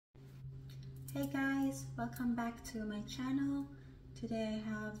Hey guys, welcome back to my channel. Today I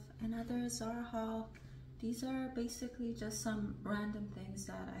have another ZARA haul. These are basically just some random things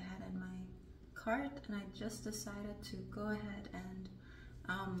that I had in my cart and I just decided to go ahead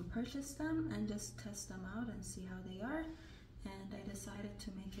and purchase them and just test them out and see how they are. And I decided to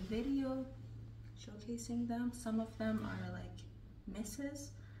make a video showcasing them. Some of them are like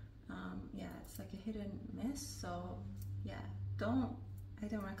misses. Yeah, it's like a hidden miss, so yeah, I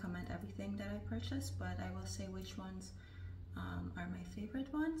don't recommend everything that I purchased, but I will say which ones are my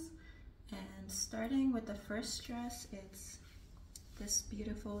favorite ones. And starting with the first dress, it's this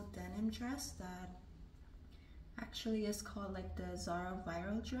beautiful denim dress that actually is called like the ZARA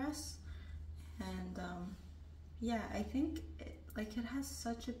viral dress. And yeah, I think it has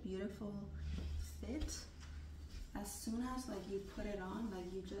such a beautiful fit. As soon as like you put it on,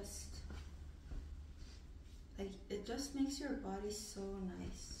 like you just it just makes your body so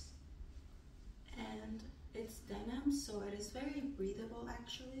nice. And it's denim, so it is very breathable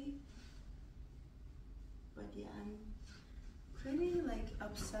actually. But yeah, I'm pretty like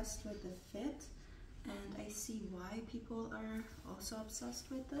obsessed with the fit, and I see why people are also obsessed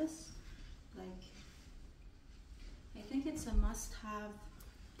with this. Like, I think it's a must-have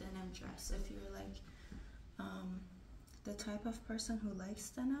denim dress if you're like the type of person who likes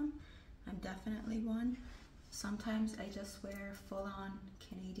denim. I'm definitely one. Sometimes I just wear full-on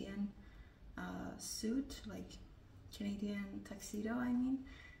Canadian suit, like Canadian tuxedo, I mean,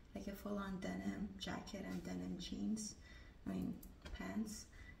 like a full-on denim jacket and denim jeans, pants,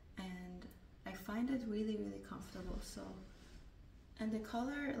 and I find it really, really comfortable. So, and the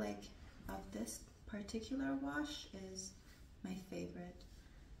color like of this particular wash is my favorite.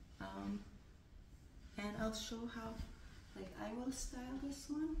 And I'll show how like I will style this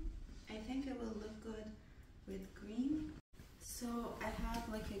one. I think it will look good with green. So I have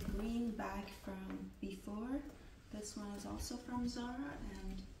like a green bag from before. This one is also from ZARA,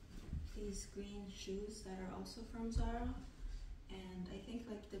 and these green shoes that are also from ZARA. And I think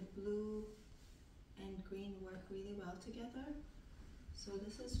like the blue and green work really well together. So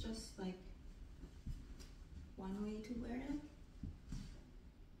this is just like one way to wear it.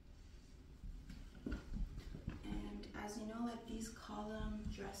 And as you know, like these column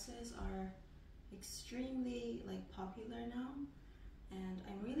dresses are extremely like popular now, and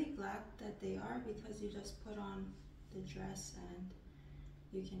I'm really glad that they are, because you just put on the dress and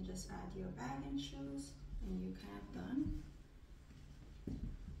you can just add your bag and shoes and you're kind of done.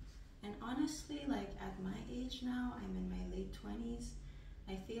 And honestly, like at my age now, I'm in my late 20s,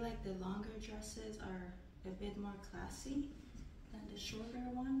 I feel like the longer dresses are a bit more classy than the shorter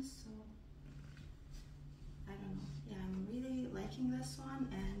ones. So I don't know, yeah, I'm really liking this one,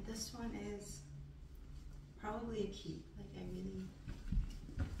 and this one is probably a keep. Like I really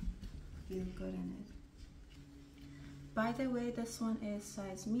feel good in it. By the way, this one is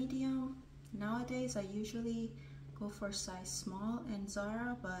size medium. Nowadays I usually go for size small in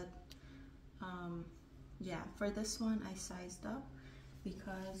ZARA, but yeah, for this one I sized up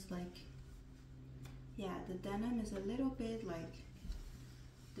because like, yeah, the denim is a little bit like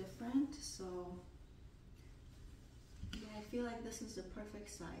different, so yeah, I feel like this is the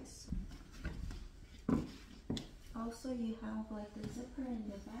perfect size. Also, you have like the zipper in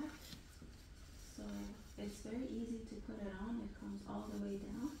the back, so it's very easy to put it on. It comes all the way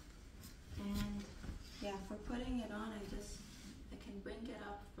down, and yeah, for putting it on, I can bring it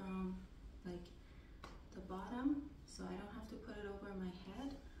up from like the bottom, so I don't have to put it over my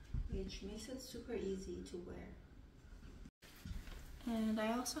head, which makes it super easy to wear. And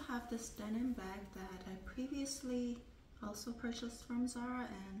I also have this denim bag that I previously also purchased from ZARA,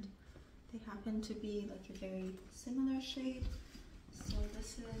 and they happen to be like a very similar shade. So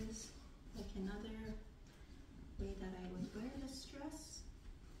this is like another way that I would wear this dress.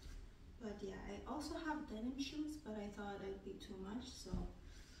 But yeah, I also have denim shoes, but I thought it would be too much, so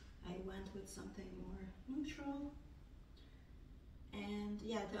I went with something more neutral. And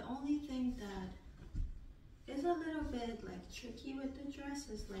yeah, the only thing that is a little bit like tricky with the dress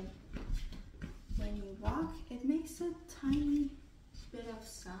is like when you walk, it makes a tiny bit of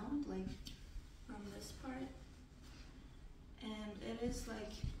sound like from this part, and it is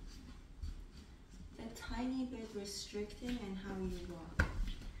like a tiny bit restricting in how you walk.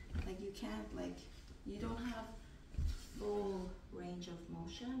 Like you can't, like, you don't have full range of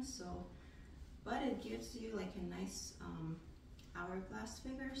motion, so, but it gives you like a nice hourglass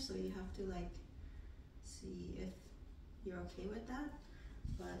figure, so you have to like see if you're okay with that.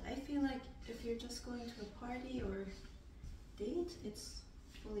 But I feel like if you're just going to a party or date, it's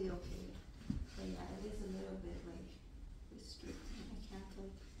fully okay. But yeah, it is a little bit like restricting. I can't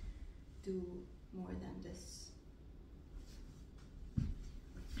like do more than this.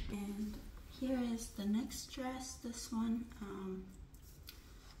 And here is the next dress. This one,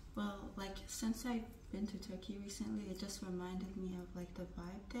 well, like since I've been to Turkey recently, it just reminded me of like the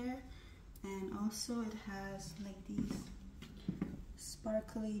vibe there. And also it has like these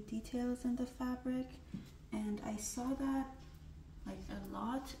sparkly details in the fabric, and I saw that like a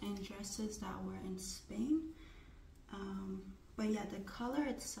lot in dresses that were in Spain. But yeah, the color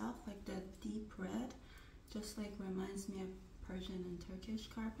itself, like the deep red, just like reminds me of Persian and Turkish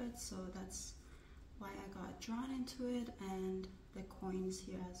carpets, so that's why I got drawn into it, and the coins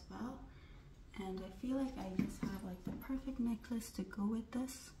here as well. And I feel like I just have like the perfect necklace to go with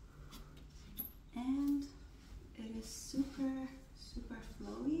this, and it is super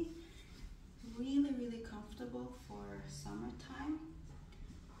flowy, really comfortable for summertime.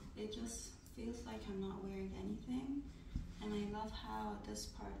 It just feels like I'm not wearing anything, and I love how this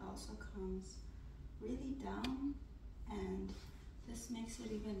part also comes really down, and this makes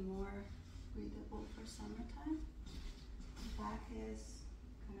it even more breathable for summertime. The back is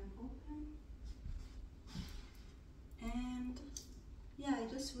kind of open, and yeah,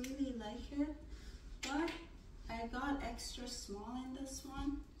 I just really like it, but I got extra small in this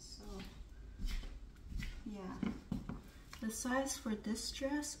one, so yeah. The size for this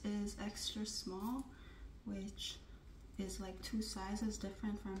dress is extra small, which is like 2 sizes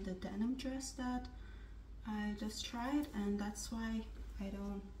different from the denim dress that I just tried, and that's why I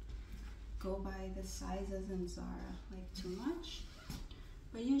don't go by the sizes in Zara like too much.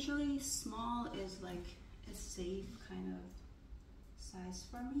 But usually small is like a safe kind of size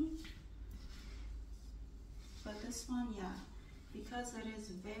for me. But this one, yeah, because it is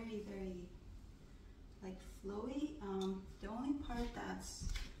very like flowy, the only part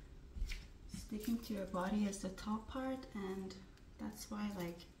that's sticking to your body is the top part, and that's why,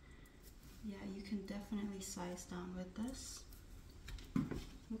 like, yeah, you can definitely size down with this.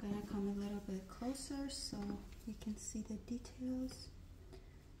 I'm gonna come a little bit closer so you can see the details.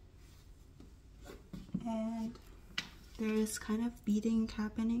 And there is kind of beading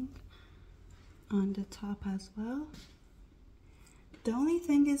happening on the top as well. The only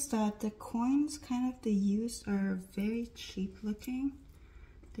thing is that the coins kind of they used are very cheap looking.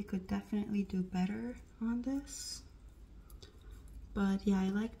 They could definitely do better on this. But yeah, I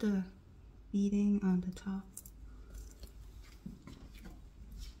like the beading on the top.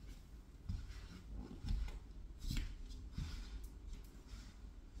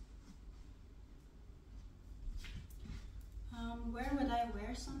 Where would I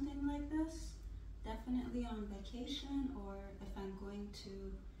wear something like this? Definitely on vacation, or if I'm going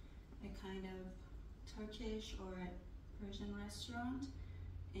to a kind of Turkish or a Persian restaurant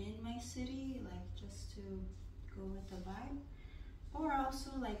in my city, like just to go with the vibe. Or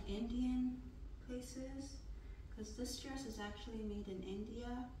also like Indian places, because this dress is actually made in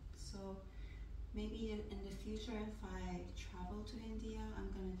India, so maybe in the future if I travel to India, I'm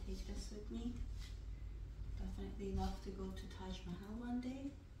gonna take this with me. Definitely love to go to Taj Mahal one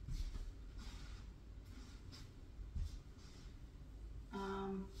day.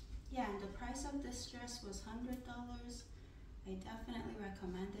 Yeah, and the price of this dress was $100. I definitely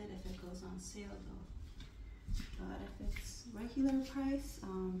recommend it if it goes on sale though. But if it's regular price,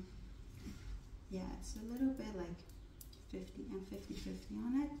 yeah, it's a little bit like 50 and 50-50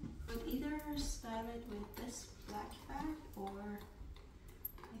 on it. But either style it with this black bag, or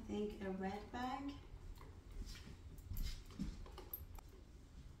I think a red bag.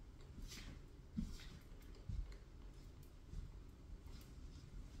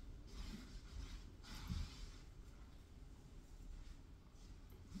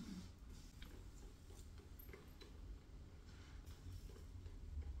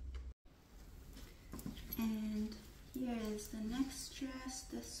 And here is the next dress,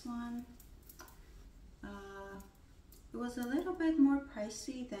 this one. It was a little bit more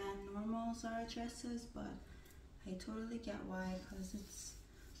pricey than normal Zara dresses, but I totally get why, because it's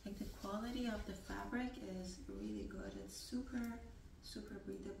like the quality of the fabric is really good. It's super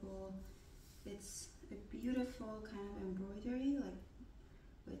breathable. It's a beautiful kind of embroidery, like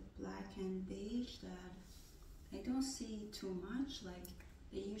with black and beige, that I don't see too much. Like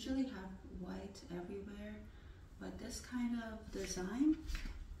they usually have white everywhere, but this kind of design,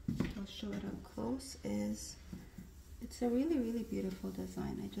 I'll show it up close, it's a really beautiful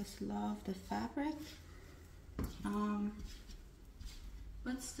design. I just love the fabric.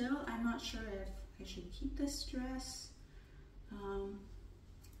 But still, I'm not sure if I should keep this dress.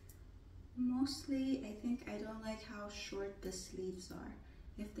 Mostly, I think I don't like how short the sleeves are.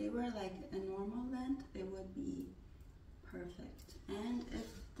 If they were like a normal length, it would be perfect. And if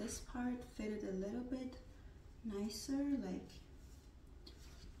this part skirt fitted a little bit nicer, like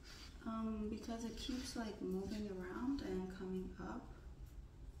because it keeps like moving around and coming up.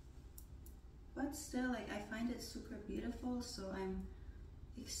 But still, like, I find it super beautiful, so I'm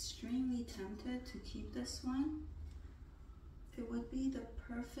extremely tempted to keep this one. It would be the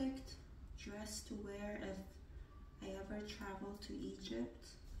perfect dress to wear if I ever travel to Egypt,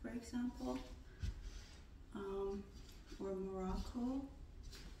 for example, or Morocco.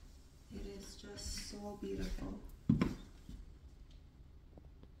 It is just so beautiful.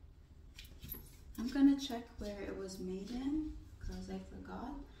 I'm gonna check where it was made in, because I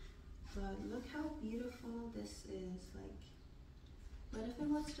forgot. But look how beautiful this is, like, but if it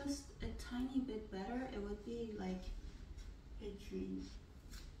was just a tiny bit better, it would be like a dream.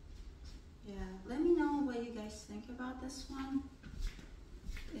 Yeah, let me know what you guys think about this one.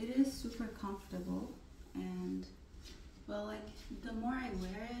 It is super comfortable, and well, like, the more I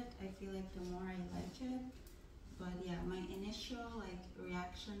wear it, I feel like the more I like it. But yeah, my initial like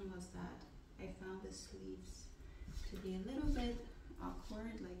reaction was that I found the sleeves to be a little bit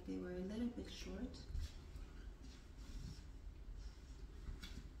awkward, like they were a little bit short.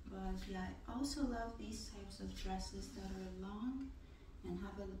 But yeah, I also love these types of dresses that are long and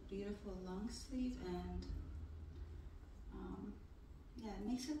have a beautiful long sleeve, and yeah, it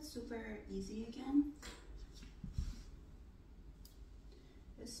makes it super easy again.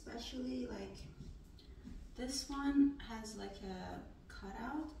 Especially like this one has like a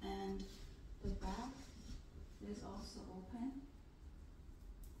cutout, and the back is also open.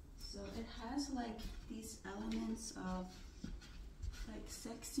 So it has like these elements of like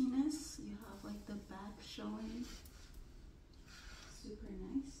sexiness. You have like the back showing, super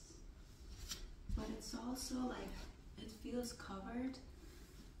nice. But it's also like, it feels covered,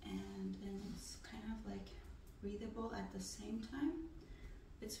 and it's kind of like breathable at the same time.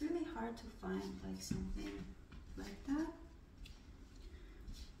 It's really hard to find like something like that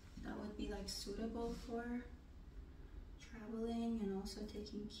would be like suitable for traveling and also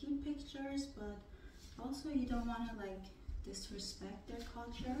taking cute pictures, but also you don't want to like disrespect their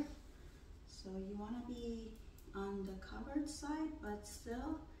culture, so you want to be on the covered side but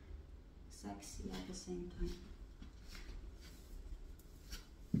still sexy at the same time.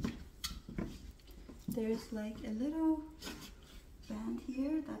 There's like a little band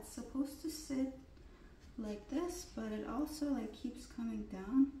here that's supposed to sit like this, but it also like keeps coming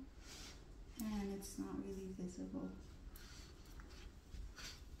down and it's not really visible.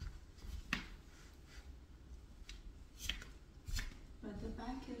 But the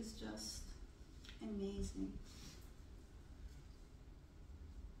back is just amazing.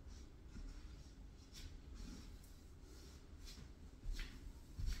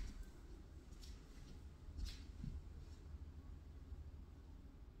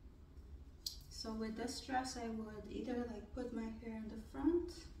 So with this dress, I would either like put my hair in the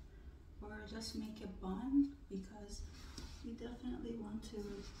front or just make a bun, because you definitely want to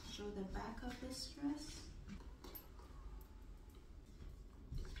show the back of this dress.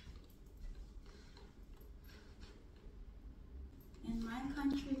 In my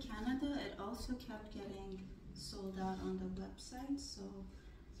country, Canada, it also kept getting sold out on the website. So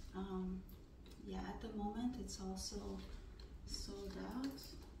yeah, at the moment it's also sold out.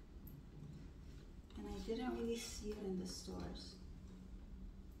 And I didn't really see it in the stores.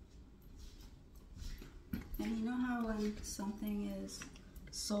 And you know how when something is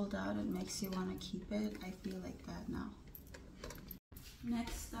sold out, it makes you want to keep it? I feel like that now.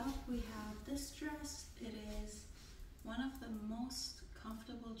 Next up, we have this dress. It is one of the most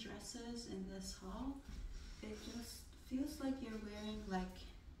comfortable dresses in this haul. It just feels like you're wearing like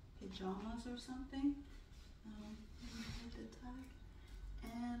pajamas or something. The tie.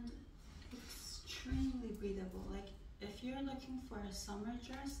 And extremely breathable. Like if you're looking for a summer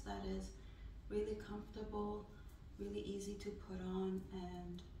dress that is really comfortable, really easy to put on,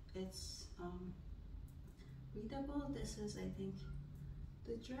 and it's breathable, this is, I think,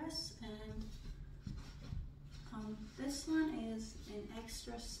 the dress. And this one is an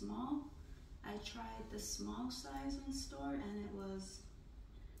extra small. I tried the small size in store and it was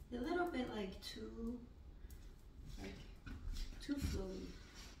a little bit like too flowy.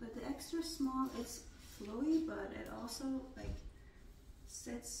 But the extra small, it's flowy, but it also like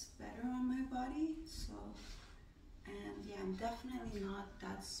sits better on my body. So, and yeah, I'm definitely not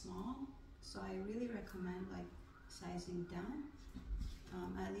that small, so I really recommend like sizing down,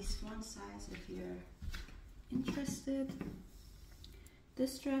 at least one size if you're interested.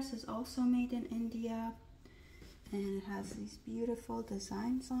 This dress is also made in India, and it has these beautiful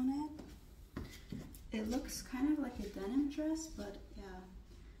designs on it. It looks kind of like a denim dress, but yeah,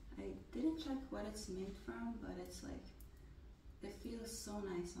 I check what it's made from, but it's like, it feels so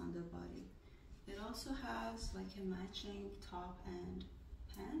nice on the body. It also has like a matching top and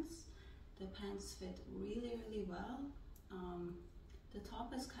pants. The pants fit really, really well. The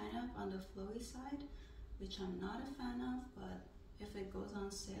top is kind of on the flowy side, which I'm not a fan of, but if it goes on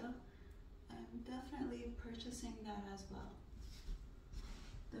sale, I'm definitely purchasing that as well.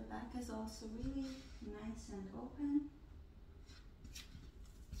 The back is also really nice and open.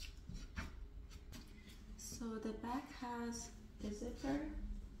 So the back has a zipper,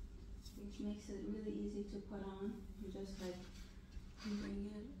 which makes it really easy to put on. You just like bring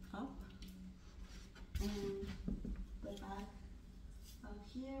it up, and the back up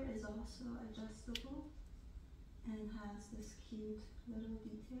here is also adjustable and has this cute little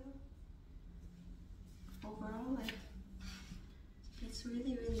detail. Overall, like, it's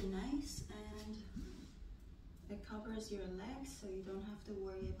really, really nice, and it covers your legs, so you don't have to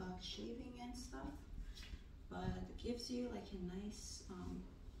worry about shaving and stuff, but it gives you like a nice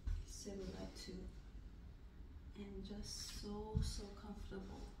silhouette too, and just so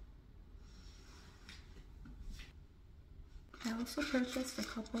comfortable. I also purchased a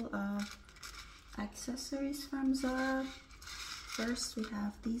couple of accessories from Zara. First, we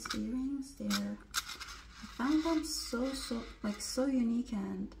have these earrings. I found them so unique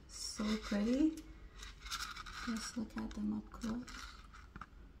and so pretty. Let's look at them up close.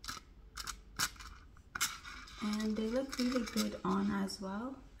 And they look really good on as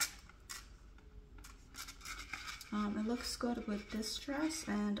well. It looks good with this dress,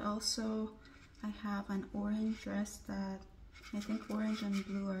 and also I have an orange dress that I think orange and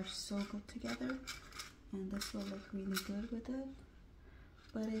blue are so good together, and this will look really good with it.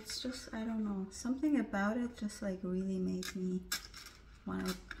 But it's just, I don't know, something about it just like really made me want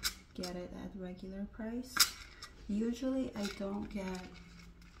to get it at regular price. Usually I don't get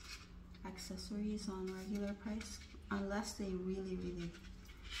accessories on regular price unless they really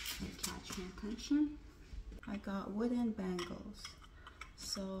like, catch my attention. I got wooden bangles.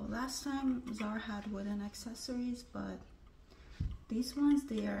 So last time Zara had wooden accessories, but these ones,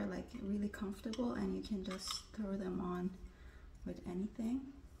 they are like really comfortable and you can just throw them on with anything.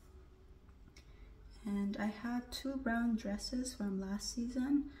 And I had two brown dresses from last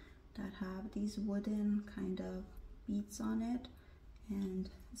season that have these wooden kind of beads on it, and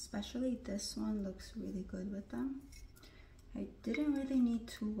especially this one looks really good with them. I didn't really need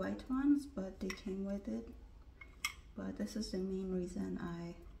two white ones, but they came with it. But this is the main reason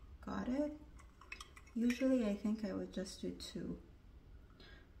I got it. Usually I think I would just do two,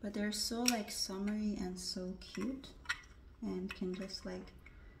 but they're so like summery and so cute, and can just like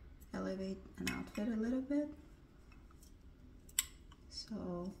elevate an outfit a little bit.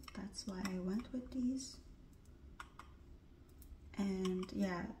 So that's why I went with these. And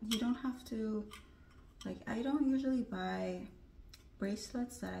yeah, you don't have to, like, I don't usually buy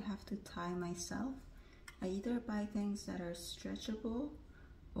bracelets that I have to tie myself. I either buy things that are stretchable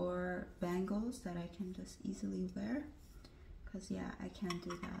or bangles that I can just easily wear, because yeah, I can't do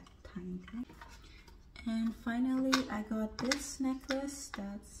that tiny thing. And finally, I got this necklace.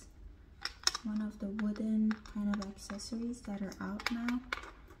 That's one of the wooden kind of accessories that are out now.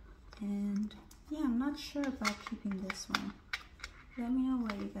 And yeah, I'm not sure about keeping this one. Let me know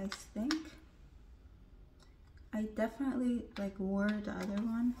what you guys think. I definitely like wore the other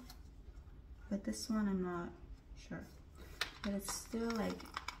one, but this one I'm not sure. But it's still like,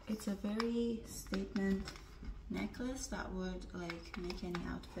 it's a very statement necklace that would like make any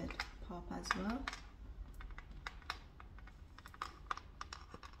outfit pop as well.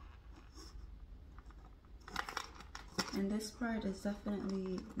 And this part is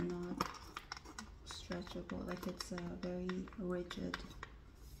definitely not stretchable, like it's a very rigid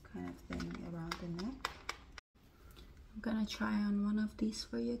kind of thing around the neck. I'm gonna try on one of these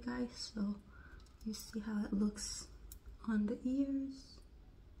for you guys so you see how it looks on the ears.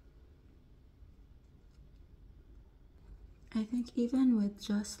 I think even with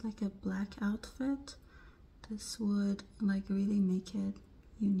just like a black outfit, this would like really make it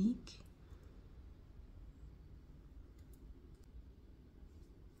unique.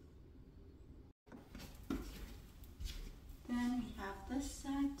 Then we have this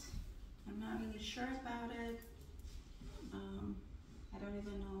set. I'm not really sure about it. I don't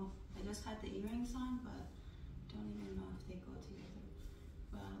even know. I just had the earrings on, but don't even know if they go together.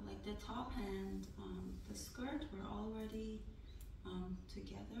 But like the top and the skirt were already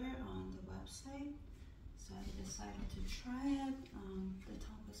together on the website, so I decided to try it. The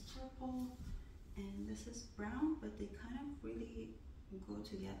top is purple and this is brown, but they kind of really go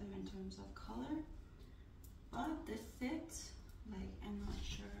together in terms of color. But the fit, like, I'm not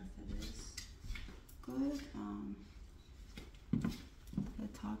sure if it is.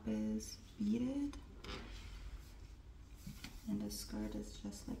 skirt is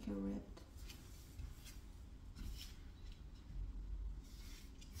just like a ribbed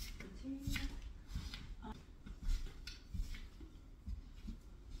material.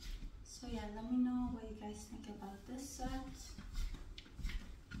 So yeah, let me know what you guys think about this set.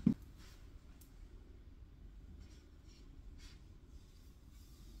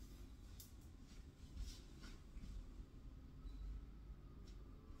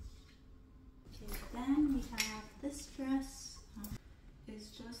 Then we have this dress. It's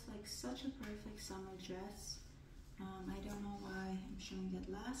just like such a perfect summer dress. I don't know why I'm showing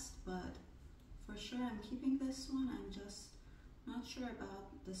it last, but for sure I'm keeping this one. I'm just not sure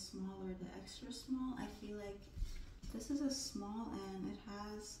about the small or the extra small. I feel like this is a small and it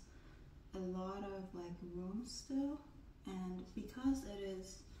has a lot of like room still, and because it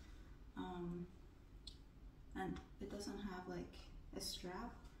is and it doesn't have like a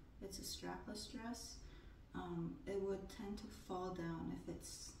strap, it's a strapless dress, it would tend to fall down if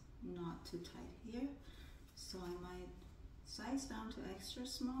it's not too tight here. So I might size down to extra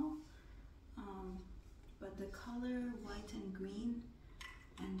small, but the color white and green,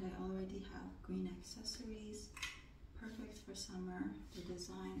 and I already have green accessories, perfect for summer. The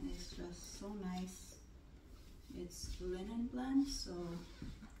design is just so nice. It's linen blend, so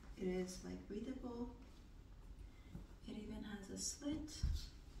it is like breathable. It even has a slit.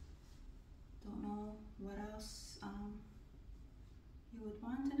 Don't know what else you would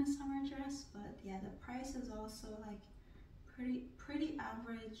want in a summer dress, but yeah, the price is also like pretty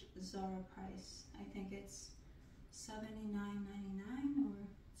average Zara price. I think it's $79.99, or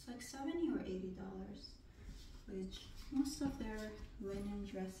it's like $70 or $80, which most of their linen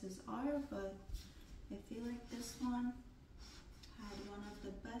dresses are, but I feel like this one had one of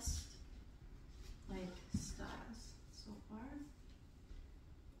the best like styles so far.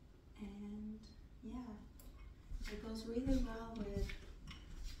 And yeah, it goes really well with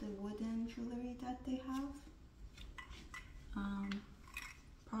the wooden jewelry that they have.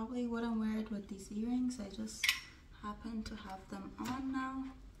 Probably wouldn't wear it with these earrings. I just happen to have them on now,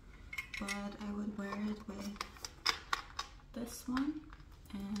 but I would wear it with this one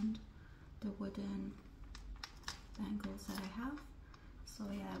and the wooden bangles that I have. So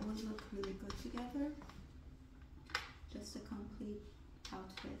yeah, it would look really good together. Just a complete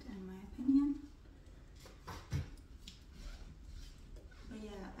outfit in my opinion. But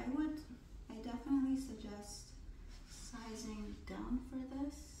yeah, I definitely suggest sizing down for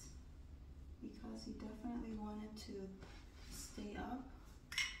this, because you definitely want it to stay up.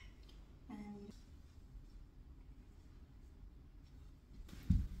 And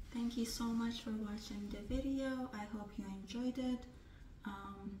thank you so much for watching the video. I hope you enjoyed it.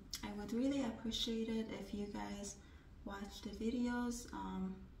 I would really appreciate it if you guys watch the videos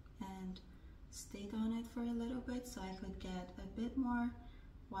and stayed on it for a little bit, so I could get a bit more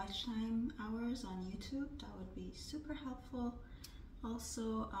watch time hours on YouTube. That would be super helpful.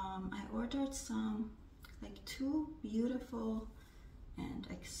 Also, I ordered like two beautiful and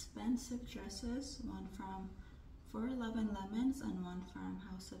expensive dresses, one from 411 Lemons and one from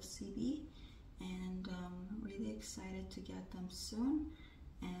House of CB, and really excited to get them soon.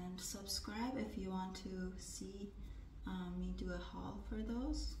 And subscribe if you want to see me do a haul for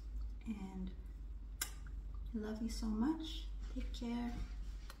those. And I love you so much. Take care.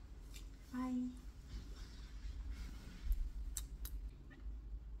 Bye.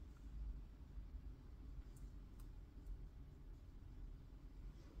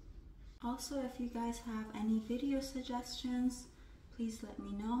 Also, if you guys have any video suggestions, please let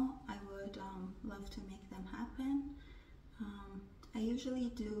me know. I would love to make them happen. I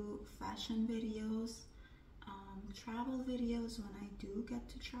usually do fashion videos, travel videos when I do get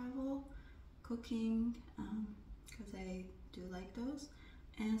to travel, cooking, because I do like those,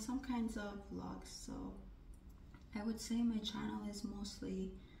 and some kinds of vlogs. So I would say my channel is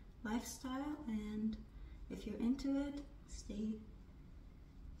mostly lifestyle, and if you're into it, stay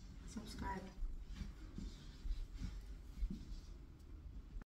subscribed.